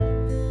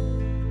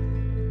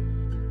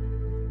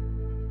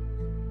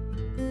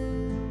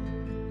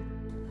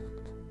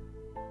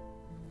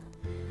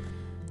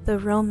The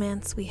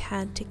romance we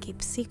had to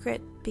keep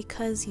secret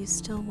because you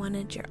still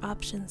wanted your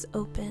options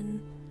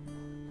open.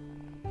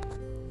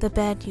 The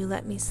bed you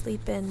let me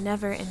sleep in,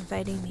 never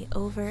inviting me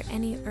over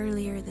any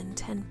earlier than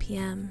 10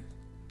 p.m.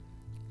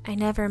 I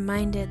never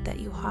minded that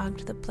you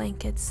hogged the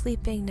blanket.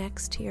 Sleeping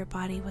next to your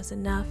body was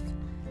enough.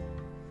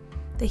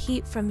 The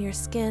heat from your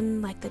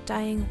skin, like the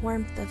dying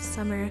warmth of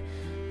summer,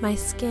 my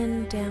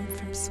skin damp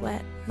from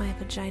sweat, my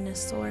vagina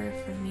sore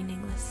from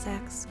meaningless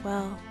sex.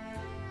 Well,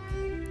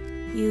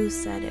 you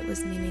said it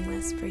was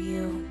meaningless for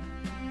you.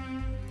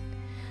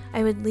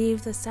 I would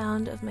leave the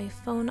sound of my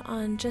phone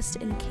on just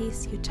in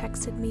case you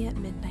texted me at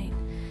midnight,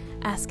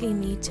 asking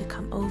me to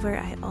come over.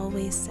 I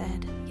always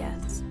said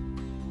yes.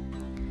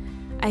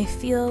 I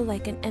feel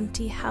like an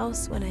empty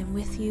house when I'm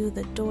with you.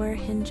 The door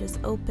hinges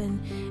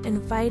open,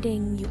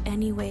 inviting you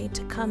anyway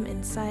to come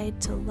inside,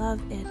 to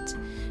love it,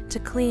 to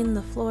clean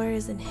the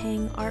floors and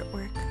hang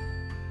artwork.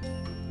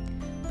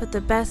 But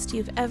the best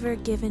you've ever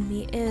given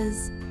me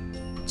is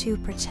to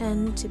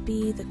pretend to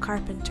be the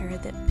carpenter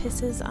that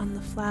pisses on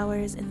the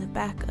flowers in the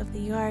back of the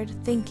yard,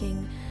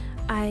 thinking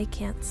I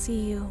can't see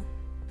you.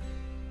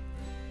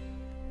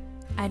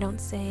 I don't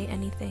say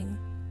anything.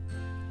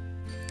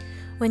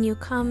 When you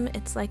come,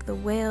 it's like the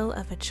wail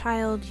of a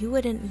child. You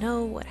wouldn't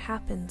know what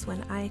happens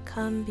when I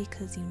come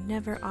because you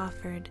never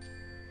offered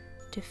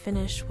to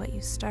finish what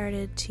you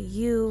started. To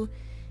you,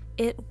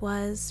 it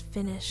was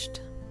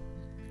finished.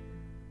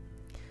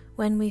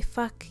 When we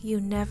fuck, you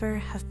never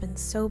have been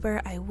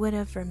sober. I would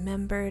have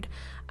remembered.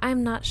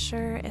 I'm not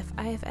sure if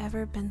I've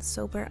ever been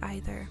sober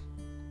either.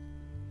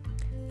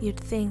 You'd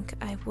think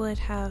I would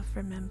have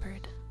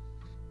remembered.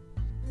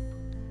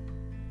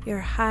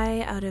 You're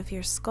high out of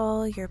your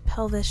skull, your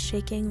pelvis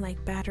shaking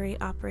like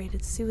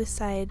battery-operated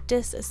suicide.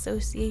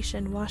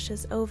 Disassociation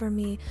washes over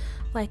me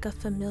like a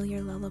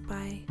familiar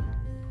lullaby.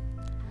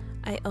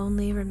 I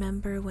only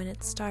remember when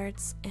it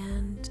starts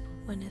and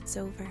when it's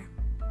over.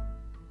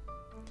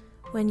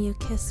 When you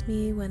kiss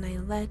me, when I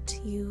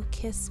let you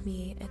kiss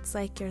me, it's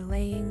like you're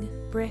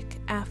laying brick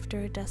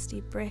after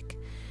dusty brick,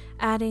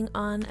 adding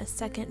on a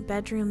second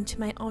bedroom to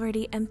my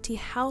already empty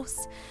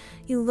house.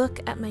 You look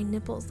at my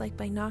nipples like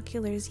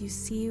binoculars. You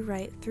see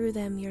right through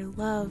them. Your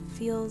love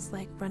feels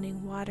like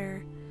running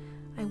water.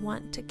 I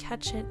want to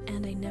catch it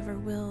and I never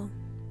will.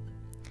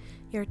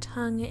 Your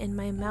tongue in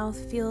my mouth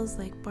feels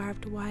like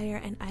barbed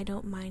wire and I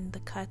don't mind the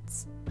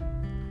cuts.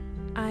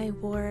 I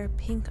wore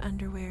pink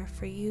underwear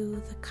for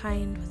you, the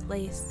kind with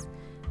lace,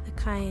 the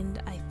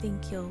kind I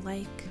think you'll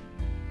like.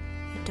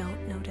 You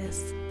don't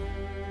notice.